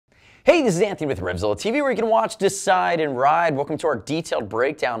Hey, this is Anthony with RevZilla TV, where you can watch, decide, and ride. Welcome to our detailed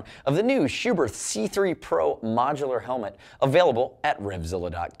breakdown of the new Schuberth C3 Pro modular helmet, available at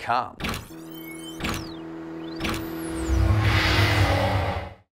RevZilla.com.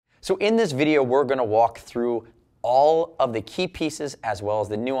 So in this video, we're going to walk through all of the key pieces as well as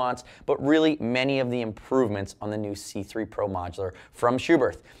the nuance, but really many of the improvements on the new C3 Pro modular from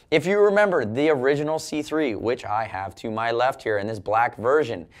Schuberth. If you remember the original C3, which I have to my left here in this black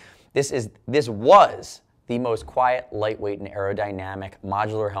version, this was the most quiet, lightweight, and aerodynamic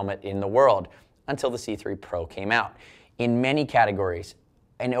modular helmet in the world until the C3 Pro came out. In many categories,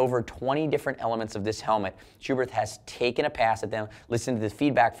 in over 20 different elements of this helmet, Schuberth has taken a pass at them, listened to the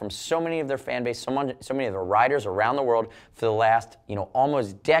feedback from so many of their fan base, so many of their riders around the world for the last,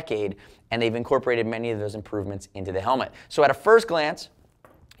 almost decade, and they've incorporated many of those improvements into the helmet. So at a first glance,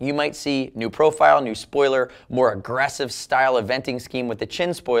 you might see new profile, new spoiler, more aggressive style of venting scheme with the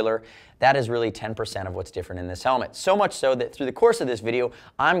chin spoiler. That is really 10% of what's different in this helmet. So much so that through the course of this video,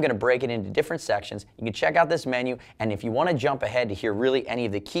 I'm going to break it into different sections. You can check out this menu, and if you want to jump ahead to hear really any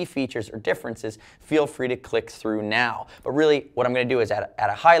of the key features or differences, feel free to click through now. But really, what I'm going to do is at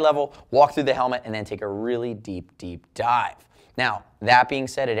a high level, walk through the helmet, and then take a really deep dive. Now, that being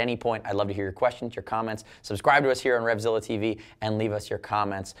said, at any point, I'd love to hear your questions, your comments. Subscribe to us here on RevZilla TV and leave us your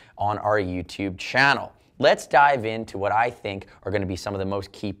comments on our YouTube channel. Let's dive into what I think are going to be some of the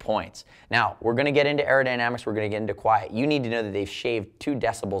most key points. Now, we're going to get into aerodynamics, we're going to get into quiet. You need to know that they've shaved 2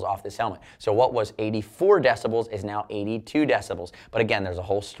 decibels off this helmet. So what was 84 decibels is now 82 decibels. But again, there's a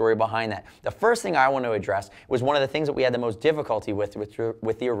whole story behind that. The first thing I want to address was one of the things that we had the most difficulty with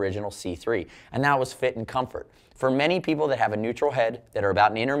the original C3, and that was fit and comfort. For many people that have a neutral head, that are about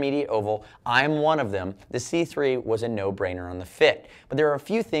an intermediate oval, I'm one of them, the C3 was a no-brainer on the fit. But there are a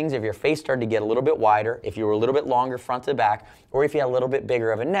few things if your face started to get a little bit wider, if you were a little bit longer front to back, or if you had a little bit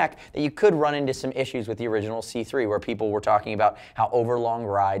bigger of a neck, that you could run into some issues with the original C3, where people were talking about how over long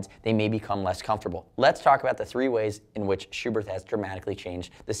rides, they may become less comfortable. Let's talk about the 3 ways in which Schuberth has dramatically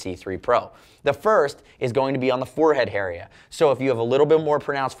changed the C3 Pro. The first is going to be on the forehead area. So if you have a little bit more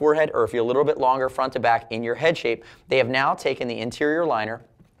pronounced forehead, or if you're a little bit longer front to back in your head shape, they have now taken the interior liner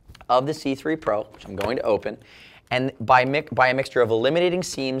of the C3 Pro, which I'm going to open, and by a mixture of eliminating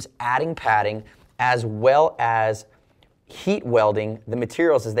seams, adding padding, as well as heat welding the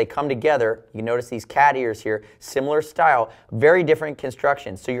materials as they come together. You notice these cat ears here, similar style, very different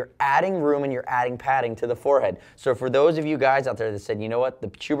construction. So you're adding room and you're adding padding to the forehead. So for those of you guys out there that said, you know what, the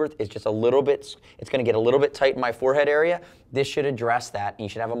Schuberth is just a little bit, it's going to get a little bit tight in my forehead area, this should address that, and you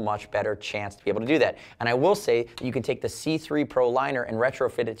should have a much better chance to be able to do that. And I will say that you can take the C3 Pro liner and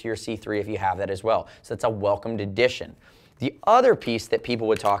retrofit it to your C3 if you have that as well. So that's a welcomed addition. The other piece that people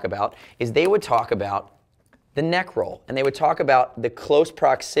would talk about is they would talk about the neck roll, and they would talk about the close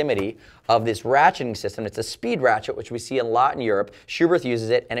proximity of this ratcheting system. It's a speed ratchet, which we see a lot in Europe. Schuberth uses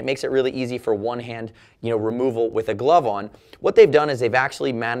it, and it makes it really easy for one-hand removal with a glove on. What they've done is they've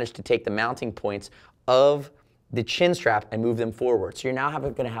actually managed to take the mounting points of the chin strap and move them forward. So you're now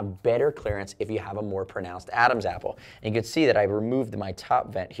going to have better clearance if you have a more pronounced Adam's apple. And you can see that I removed my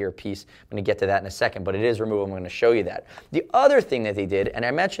top vent here piece. I'm going to get to that in a second, but it is removable. I'm going to show you that. The other thing that they did, and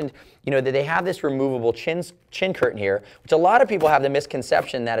I mentioned, that they have this removable chin curtain here, which a lot of people have the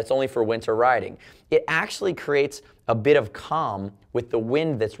misconception that it's only for winter riding. It actually creates a bit of calm with the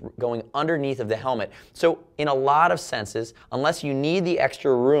wind that's going underneath of the helmet. So in a lot of senses, unless you need the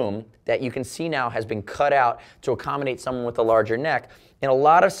extra room that you can see now has been cut out to accommodate someone with a larger neck, in a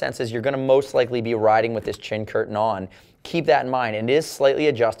lot of senses, you're going to most likely be riding with this chin curtain on. Keep that in mind. And it is slightly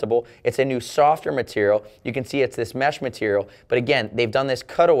adjustable. It's a new softer material. You can see it's this mesh material. But again, they've done this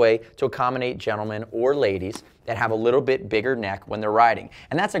cutaway to accommodate gentlemen or ladies that have a little bit bigger neck when they're riding.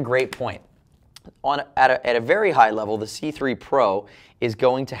 And that's a great point. At a very high level, the C3 Pro is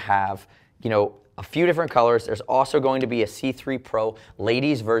going to have, a few different colors. There's also going to be a C3 Pro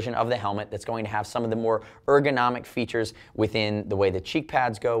ladies version of the helmet that's going to have some of the more ergonomic features within the way the cheek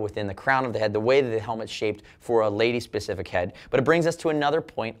pads go, within the crown of the head, the way that the helmet's shaped for a lady-specific head. But it brings us to another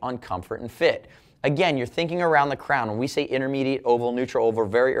point on comfort and fit. Again, you're thinking around the crown. When we say intermediate oval, neutral oval,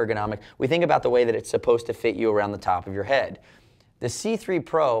 very ergonomic, we think about the way that it's supposed to fit you around the top of your head. The C3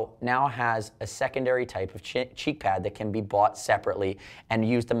 Pro now has a secondary type of cheek pad that can be bought separately and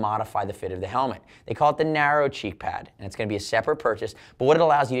used to modify the fit of the helmet. They call it the narrow cheek pad, and it's going to be a separate purchase. But what it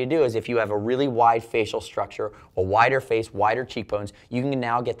allows you to do is if you have a really wide facial structure, a wider face, wider cheekbones, you can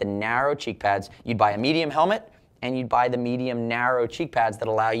now get the narrow cheek pads. You'd buy a medium helmet, and you'd buy the medium narrow cheek pads that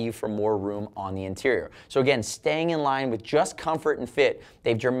allow you for more room on the interior. So again, staying in line with just comfort and fit,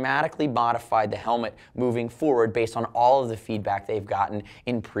 they've dramatically modified the helmet moving forward based on all of the feedback they've gotten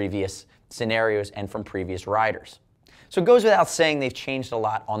in previous scenarios and from previous riders. So it goes without saying they've changed a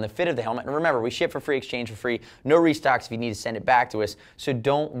lot on the fit of the helmet. And remember, we ship for free, exchange for free, no restocks if you need to send it back to us. So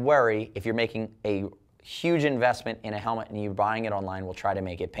don't worry if you're making a huge investment in a helmet and you're buying it online, we'll try to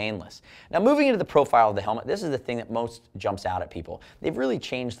make it painless. Now moving into the profile of the helmet, this is the thing that most jumps out at people. They've really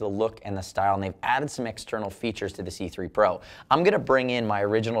changed the look and the style, and they've added some external features to the C3 Pro. I'm going to bring in my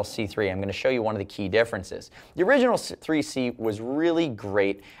original C3. I'm going to show you one of the key differences. The original 3C was really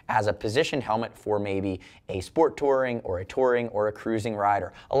great as a positioned helmet for maybe a sport touring or a cruising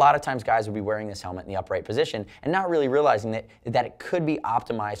rider. A lot of times guys would be wearing this helmet in the upright position and not really realizing that it could be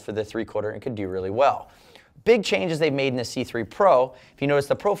optimized for the 3/4 and could do really well. Big changes they've made in the C3 Pro. If you notice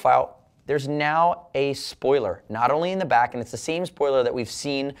the profile, there's now a spoiler, not only in the back, and it's the same spoiler that we've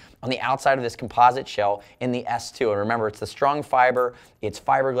seen on the outside of this composite shell in the S2. And remember, it's the strong fiber, it's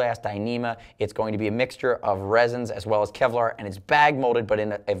fiberglass Dyneema, it's going to be a mixture of resins as well as Kevlar, and it's bag molded, but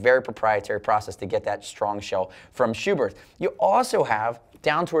in a very proprietary process to get that strong shell from Schuberth. You also have,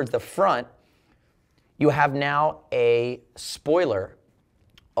 down towards the front, you have now a spoiler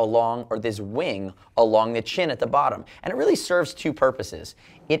along, or this wing along the chin at the bottom. And it really serves two purposes.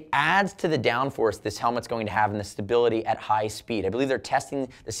 It adds to the downforce this helmet's going to have and the stability at high speed. I believe they're testing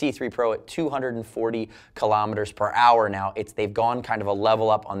the C3 Pro at 240 kilometers per hour now. They've gone kind of a level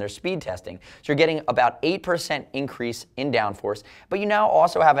up on their speed testing. So you're getting about 8% increase in downforce, but you now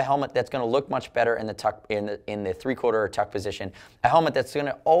also have a helmet that's going to look much better in the tuck, in the 3/4 or tuck position. A helmet that's going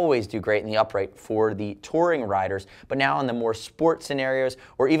to always do great in the upright for the touring riders, but now in the more sport scenarios,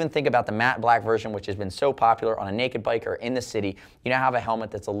 or even think about the matte black version, which has been so popular on a naked bike or in the city, you now have a helmet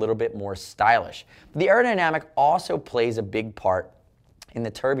that's a little bit more stylish. The aerodynamic also plays a big part in the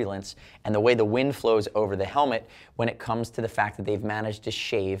turbulence and the way the wind flows over the helmet when it comes to the fact that they've managed to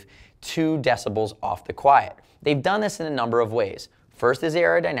shave 2 decibels off the quiet. They've done this in a number of ways. First is the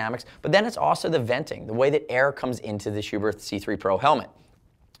aerodynamics, but then it's also the venting, the way that air comes into the Schuberth C3 Pro helmet.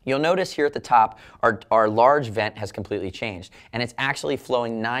 You'll notice here at the top, our large vent has completely changed, and it's actually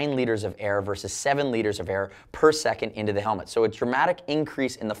flowing 9 liters of air versus 7 liters of air per second into the helmet. So a dramatic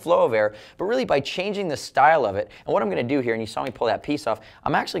increase in the flow of air, but really by changing the style of it, and what I'm going to do here, and you saw me pull that piece off,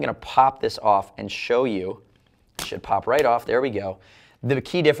 I'm actually going to pop this off and show you. It should pop right off. There we go. The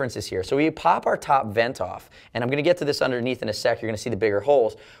key difference is here. So we pop our top vent off, and I'm going to get to this underneath in a sec. You're going to see the bigger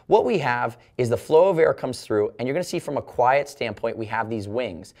holes. What we have is the flow of air comes through, and you're going to see from a quiet standpoint, we have these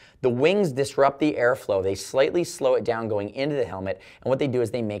wings. The wings disrupt the airflow. They slightly slow it down going into the helmet, and what they do is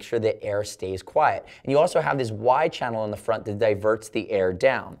they make sure that air stays quiet. And you also have this wide channel in the front that diverts the air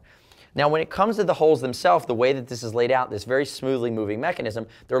down. Now, when it comes to the holes themselves, the way that this is laid out, this very smoothly moving mechanism,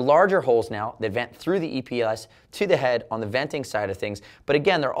 they're larger holes now that vent through the EPS to the head on the venting side of things. But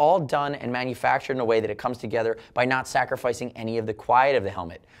again, they're all done and manufactured in a way that it comes together by not sacrificing any of the quiet of the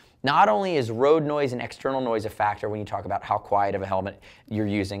helmet. Not only is road noise and external noise a factor when you talk about how quiet of a helmet you're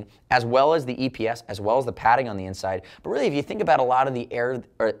using, as well as the EPS, as well as the padding on the inside, but really if you think about a lot of the air,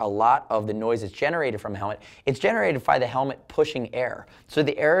 or a lot of the noise that's generated from a helmet, it's generated by the helmet pushing air. So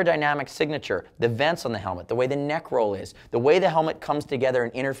the aerodynamic signature, the vents on the helmet, the way the neck roll is, the way the helmet comes together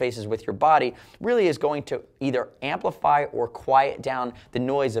and interfaces with your body really is going to either amplify or quiet down the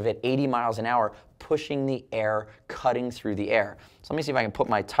noise of it 80 miles an hour, pushing the air, cutting through the air. So let me see if I can put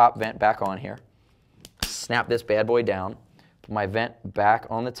my top vent back on here. Snap this bad boy down. Put my vent back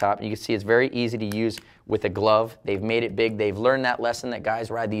on the top. And you can see it's very easy to use with a glove. They've made it big. They've learned that lesson that guys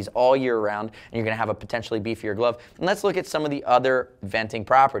ride these all year round, and you're going to have a potentially beefier glove. And let's look at some of the other venting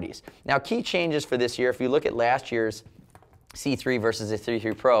properties. Now, key changes for this year, if you look at last year's C3 versus the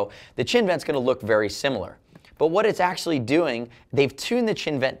C3 Pro, the chin vent's going to look very similar. But what it's actually doing, they've tuned the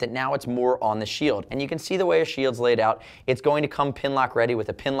chin vent that now it's more on the shield. And you can see the way a shield's laid out. It's going to come Pinlock ready with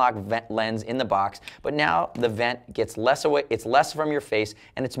a Pinlock vent lens in the box. But now the vent gets less away, it's less from your face,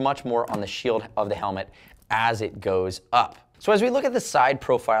 and it's much more on the shield of the helmet as it goes up. So as we look at the side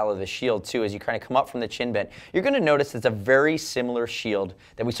profile of the shield too, as you kind of come up from the chin vent, you're going to notice it's a very similar shield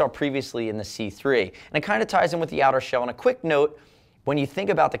that we saw previously in the C3. And it kind of ties in with the outer shell. And a quick note, when you think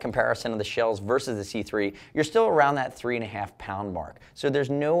about the comparison of the shells versus the C3, you're still around that 3.5 pound mark. So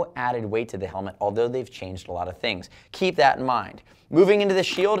there's no added weight to the helmet, although they've changed a lot of things. Keep that in mind. Moving into the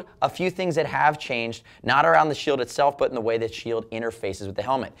shield, a few things that have changed, not around the shield itself, but in the way the shield interfaces with the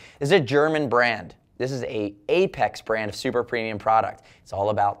helmet. This is a German brand. This is a Apex brand of super premium product. It's all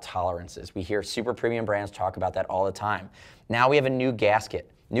about tolerances. We hear super premium brands talk about that all the time. Now we have a new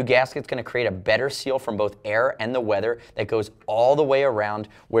gasket. New gasket's going to create a better seal from both air and the weather that goes all the way around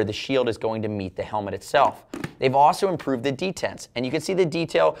where the shield is going to meet the helmet itself. They've also improved the detents, and you can see the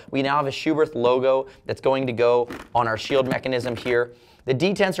detail. We now have a Schuberth logo that's going to go on our shield mechanism here. The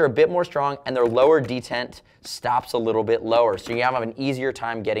detents are a bit more strong, and their lower detent stops a little bit lower, so you have an easier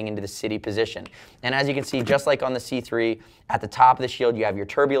time getting into the city position. And as you can see, just like on the C3, at the top of the shield you have your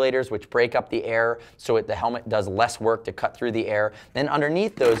turbulators, which break up the air so the helmet does less work to cut through the air. Then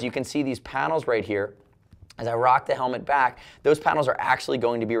underneath those, you can see these panels right here. As I rock the helmet back, those panels are actually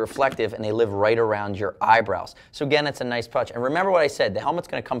going to be reflective, and they live right around your eyebrows. So again, it's a nice touch. And remember what I said, the helmet's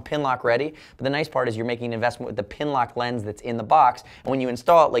going to come Pinlock ready, but the nice part is you're making an investment with the Pinlock lens that's in the box. And when you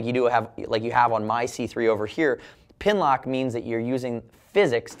install it, like you have on my C3 over here, Pinlock means that you're using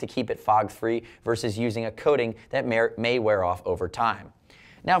physics to keep it fog-free versus using a coating that may wear off over time.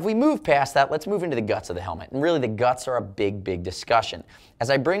 Now, if we move past that, let's move into the guts of the helmet. And really, the guts are a big, big discussion. As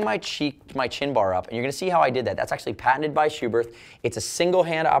I bring my chin bar up, and you're going to see how I did that. That's actually patented by Schuberth. It's a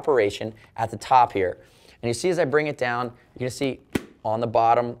single-hand operation at the top here. And you see as I bring it down, you're going to see on the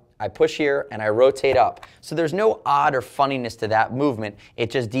bottom, I push here and I rotate up. So there's no odd or funniness to that movement.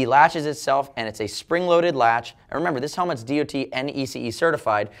 It just delatches itself, and it's a spring-loaded latch. And remember, this helmet's DOT and ECE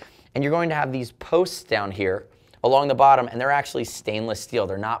certified. And you're going to have these posts down here along the bottom, and they're actually stainless steel.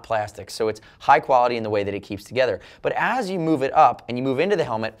 They're not plastic, so it's high quality in the way that it keeps together. But as you move it up and you move into the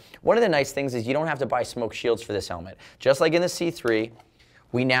helmet, one of the nice things is you don't have to buy smoke shields for this helmet. Just like in the C3,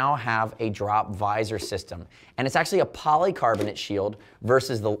 we now have a drop visor system. And it's actually a polycarbonate shield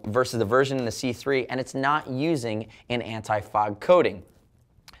versus the version in the C3, and it's not using an anti-fog coating.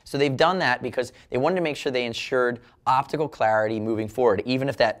 So they've done that because they wanted to make sure they ensured optical clarity moving forward, even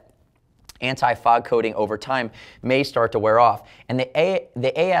if that anti-fog coating over time may start to wear off. And the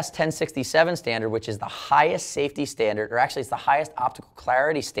AS1067 standard, which is the highest safety standard, or actually it's the highest optical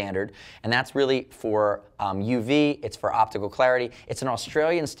clarity standard, and that's really for UV, it's for optical clarity. It's an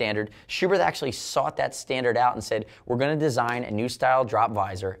Australian standard. Schuberth actually sought that standard out and said, we're going to design a new style drop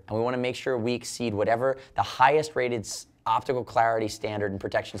visor, and we want to make sure we exceed whatever the highest rated optical clarity standard and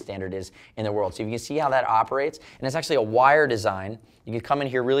protection standard is in the world. So you can see how that operates, and it's actually a wire design. You can come in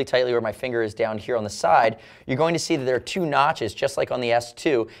here really tightly where my finger is down here on the side. You're going to see that there are two notches, just like on the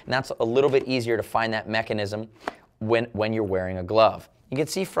S2, and that's a little bit easier to find that mechanism when you're wearing a glove. You can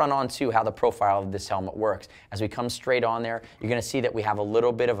see front on too how the profile of this helmet works. As we come straight on there, you're going to see that we have a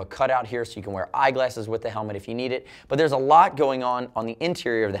little bit of a cutout here, so you can wear eyeglasses with the helmet if you need it. But there's a lot going on the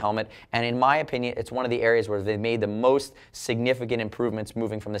interior of the helmet, and in my opinion, it's one of the areas where they've made the most significant improvements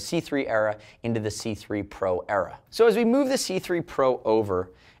moving from the C3 era into the C3 Pro era. So as we move the C3 Pro over,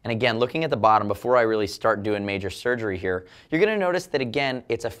 and again, looking at the bottom, before I really start doing major surgery here, you're going to notice that, again,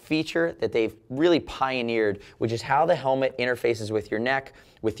 it's a feature that they've really pioneered, which is how the helmet interfaces with your neck,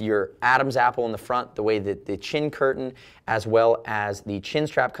 with your Adam's apple in the front, the way that the chin curtain, as well as the chin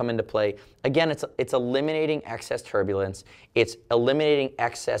strap come into play. Again, it's eliminating excess turbulence. It's eliminating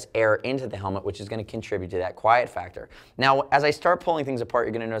excess air into the helmet, which is going to contribute to that quiet factor. Now, as I start pulling things apart,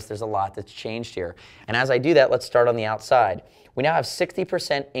 you're going to notice there's a lot that's changed here. And as I do that, let's start on the outside. We now have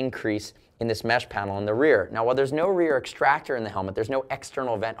 60% increase in this mesh panel in the rear. Now, while there's no rear extractor in the helmet, there's no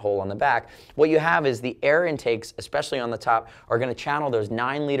external vent hole on the back, what you have is the air intakes, especially on the top, are going to channel those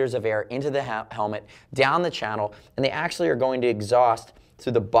 9 liters of air into the helmet, down the channel, and they actually are going to exhaust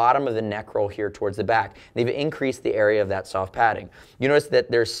through the bottom of the neck roll here towards the back. They've increased the area of that soft padding. You notice that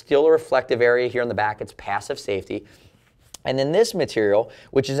there's still a reflective area here on the back. It's passive safety. And then this material,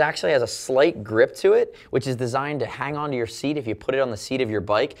 which actually has a slight grip to it, which is designed to hang onto your seat if you put it on the seat of your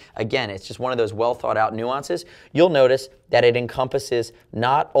bike. Again, it's just one of those well thought out nuances. You'll notice that it encompasses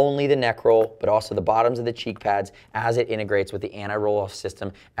not only the neck roll, but also the bottoms of the cheek pads as it integrates with the anti-roll-off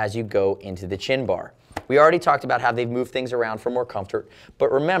system as you go into the chin bar. We already talked about how they've moved things around for more comfort,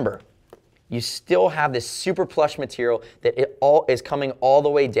 but remember, you still have this super plush material that is coming all the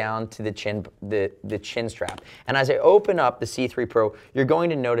way down to the chin strap. And as I open up the C3 Pro, you're going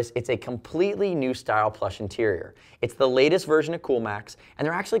to notice it's a completely new style plush interior. It's the latest version of Coolmax, and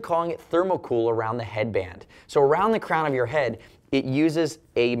they're actually calling it Thermocool around the headband. So around the crown of your head, it uses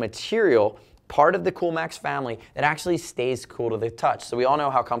a material, part of the Coolmax family, that actually stays cool to the touch. So we all know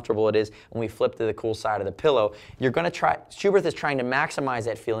how comfortable it is when we flip to the cool side of the pillow. Schuberth is trying to maximize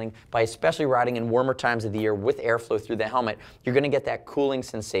that feeling by especially riding in warmer times of the year with airflow through the helmet. You're going to get that cooling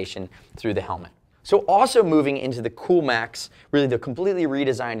sensation through the helmet. So also moving into the Coolmax, really the completely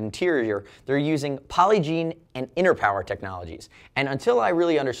redesigned interior, they're using polygene and inner power technologies. And until I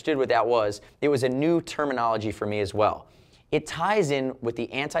really understood what that was, it was a new terminology for me as well. it ties in with the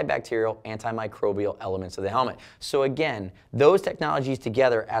antibacterial, antimicrobial elements of the helmet. So again, those technologies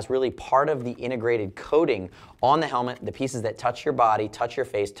together as really part of the integrated coating on the helmet, the pieces that touch your body, touch your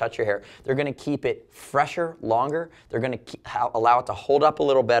face, touch your hair, they're going to keep it fresher, longer, they're going to allow it to hold up a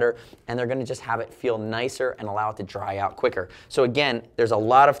little better, and they're going to just have it feel nicer and allow it to dry out quicker. So again, there's a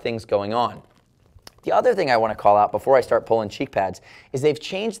lot of things going on. The other thing I want to call out before I start pulling cheek pads is they've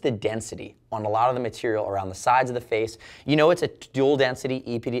changed the density on a lot of the material around the sides of the face. You know, it's a dual density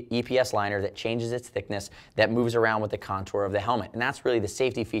EPS liner that changes its thickness, that moves around with the contour of the helmet. And that's really the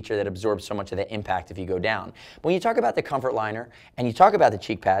safety feature that absorbs so much of the impact if you go down. But when you talk about the comfort liner and you talk about the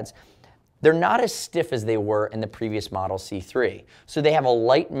cheek pads, they're not as stiff as they were in the previous model C3. So they have a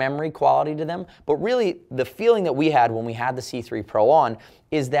light memory quality to them, but really the feeling that we had when we had the C3 Pro on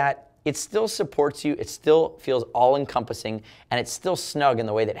is that it still supports you, it still feels all-encompassing, and it's still snug in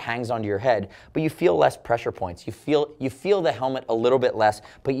the way that it hangs onto your head, but you feel less pressure points. You feel the helmet a little bit less,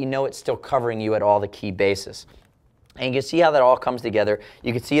 but you know it's still covering you at all the key bases. And you can see how that all comes together.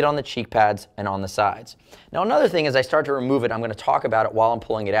 You can see it on the cheek pads and on the sides. Now another thing, as I start to remove it, I'm going to talk about it while I'm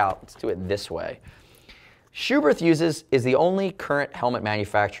pulling it out. Let's do it this way. Schuberth is the only current helmet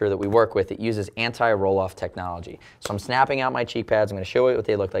manufacturer that we work with that uses anti-roll-off technology. So I'm snapping out my cheek pads. I'm going to show you what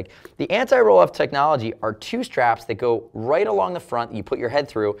they look like. The anti-roll-off technology are two straps that go right along the front. You put your head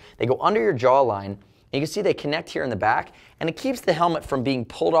through. They go under your jawline. And you can see they connect here in the back. And it keeps the helmet from being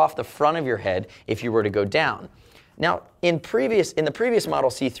pulled off the front of your head if you were to go down. Now, in the previous model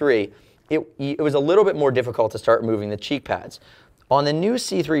C3, it was a little bit more difficult to start removing the cheek pads. On the new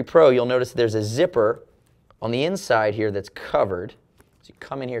C3 Pro, you'll notice there's a zipper on the inside here that's covered. So you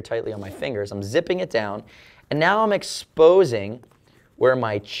come in here tightly on my fingers. I'm zipping it down, and now I'm exposing where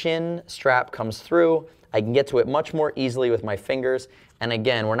my chin strap comes through. I can get to it much more easily with my fingers. And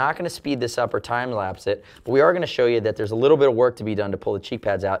again, we're not going to speed this up or time lapse it, but we are going to show you that there's a little bit of work to be done to pull the cheek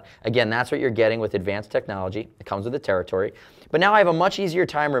pads out. Again, that's what you're getting with advanced technology. It comes with the territory. But now I have a much easier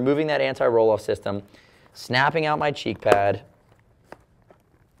time removing that anti-roll-off system, snapping out my cheek pad,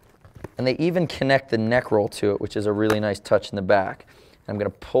 and they even connect the neck roll to it, which is a really nice touch in the back. I'm going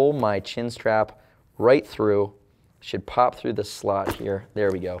to pull my chin strap right through. Should pop through the slot here.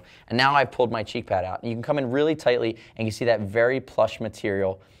 There we go. And now I've pulled my cheek pad out. And you can come in really tightly, and you see that very plush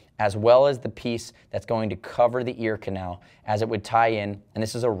material, as well as the piece that's going to cover the ear canal as it would tie in. And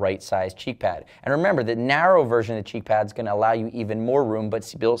this is a right-sized cheek pad. And remember, the narrow version of the cheek pad is going to allow you even more room, but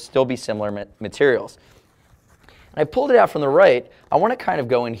still be similar materials. And I pulled it out from the right. I want to kind of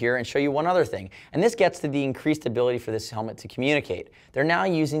go in here and show you one other thing. And this gets to the increased ability for this helmet to communicate. They're now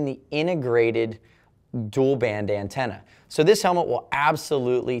using the integrated dual band antenna. So this helmet will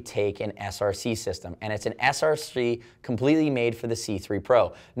absolutely take an SRC system, and it's an SRC completely made for the C3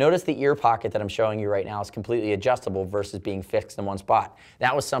 Pro. Notice the ear pocket that I'm showing you right now is completely adjustable versus being fixed in one spot.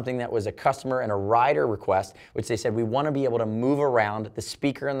 That was something that was a customer and a rider request, which they said we want to be able to move around the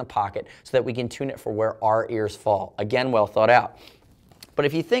speaker in the pocket so that we can tune it for where our ears fall. Again, well thought out. But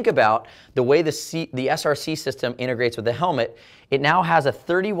if you think about the way the SRC system integrates with the helmet, it now has a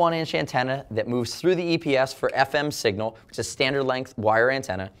 31-inch antenna that moves through the EPS for FM signal, which is standard length wire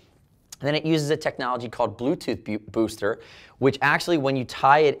antenna. And then it uses a technology called Bluetooth booster, which actually, when you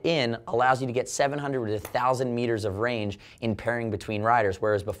tie it in, allows you to get 700 to 1,000 meters of range in pairing between riders,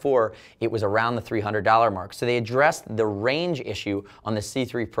 whereas before it was around the $300 mark. So they addressed the range issue on the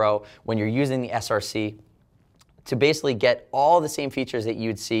C3 Pro when you're using the SRC to basically get all the same features that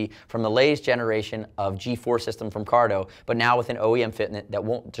you'd see from the latest generation of G4 system from Cardo, but now with an OEM fitment that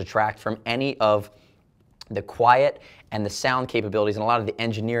won't detract from any of the quiet and the sound capabilities and a lot of the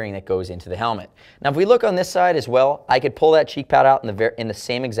engineering that goes into the helmet. Now if we look on this side as well, I could pull that cheek pad out in the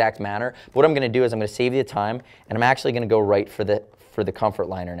same exact manner. But what I'm going to do is I'm going to save you the time, and I'm actually going to go right for the comfort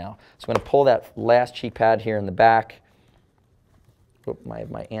liner now. So I'm going to pull that last cheek pad here in the back.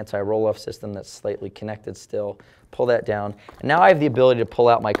 My anti-roll-off system that's slightly connected still. Pull that down. And now I have the ability to pull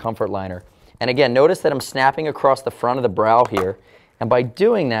out my comfort liner. And again, notice that I'm snapping across the front of the brow here. And by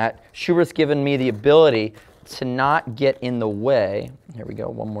doing that, Schuberth's given me the ability to not get in the way. Here we go,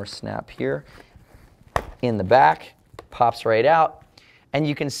 one more snap here. In the back, pops right out. And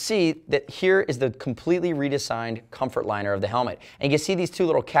you can see that here is the completely redesigned comfort liner of the helmet. And you can see these two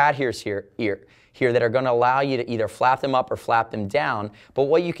little cat ears here that are going to allow you to either flap them up or flap them down. But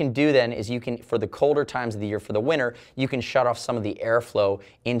what you can do then is you can, for the colder times of the year, for the winter, you can shut off some of the airflow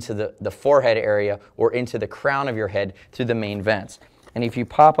into the forehead area or into the crown of your head through the main vents. And if you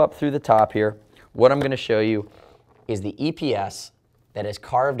pop up through the top here, what I'm going to show you is the EPS that is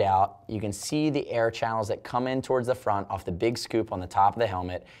carved out. You can see the air channels that come in towards the front off the big scoop on the top of the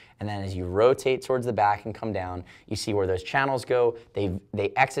helmet. And then as you rotate towards the back and come down, you see where those channels go.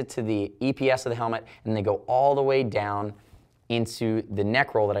 They exit to the EPS of the helmet, and they go all the way down into the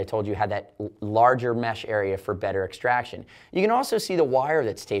neck roll that I told you had that larger mesh area for better extraction. You can also see the wire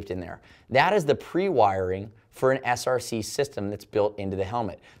that's taped in there. That is the pre-wiring for an SRC system that's built into the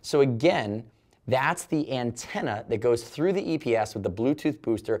helmet. So again, that's the antenna that goes through the EPS with the Bluetooth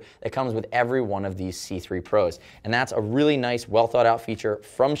booster that comes with every one of these C3 Pros. And that's a really nice, well thought out feature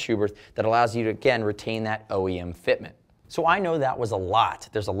from Schuberth that allows you to, again, retain that OEM fitment. So I know that was a lot.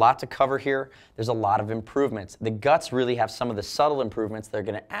 There's a lot to cover here. There's a lot of improvements. The guts really have some of the subtle improvements that are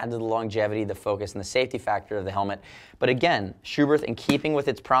going to add to the longevity, the focus, and the safety factor of the helmet. But again, Schuberth, in keeping with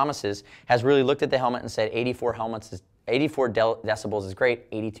its promises, has really looked at the helmet and said 84 decibels is great,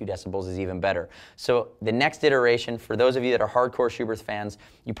 82 decibels is even better. So the next iteration, for those of you that are hardcore Schuberth fans,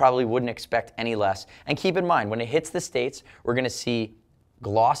 you probably wouldn't expect any less. And keep in mind, when it hits the States, we're going to see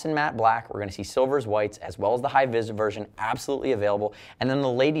gloss and matte black, we're going to see silvers, whites, as well as the high vis version absolutely available. And then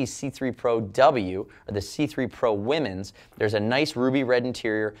the ladies C3 Pro W, or the C3 Pro women's, there's a nice ruby red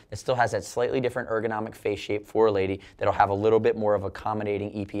interior that still has that slightly different ergonomic face shape for a lady that'll have a little bit more of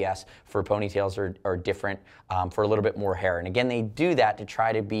accommodating EPS for ponytails or different for a little bit more hair. And again, they do that to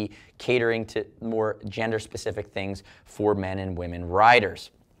try to be catering to more gender specific things for men and women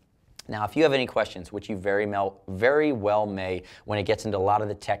riders. Now, if you have any questions, which you very well may when it gets into a lot of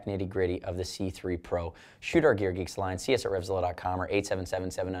the tech nitty-gritty of the C3 Pro, shoot our Gear Geeks line, see us at RevZilla.com or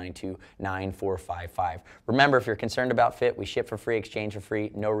 877-792-9455. Remember, if you're concerned about fit, we ship for free, exchange for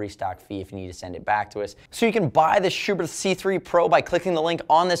free, no restock fee if you need to send it back to us. So you can buy the Schuberth C3 Pro by clicking the link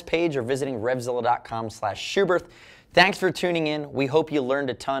on this page or visiting RevZilla.com/Schuberth. Thanks for tuning in. We hope you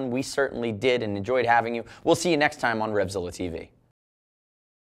learned a ton. We certainly did and enjoyed having you. We'll see you next time on RevZilla TV.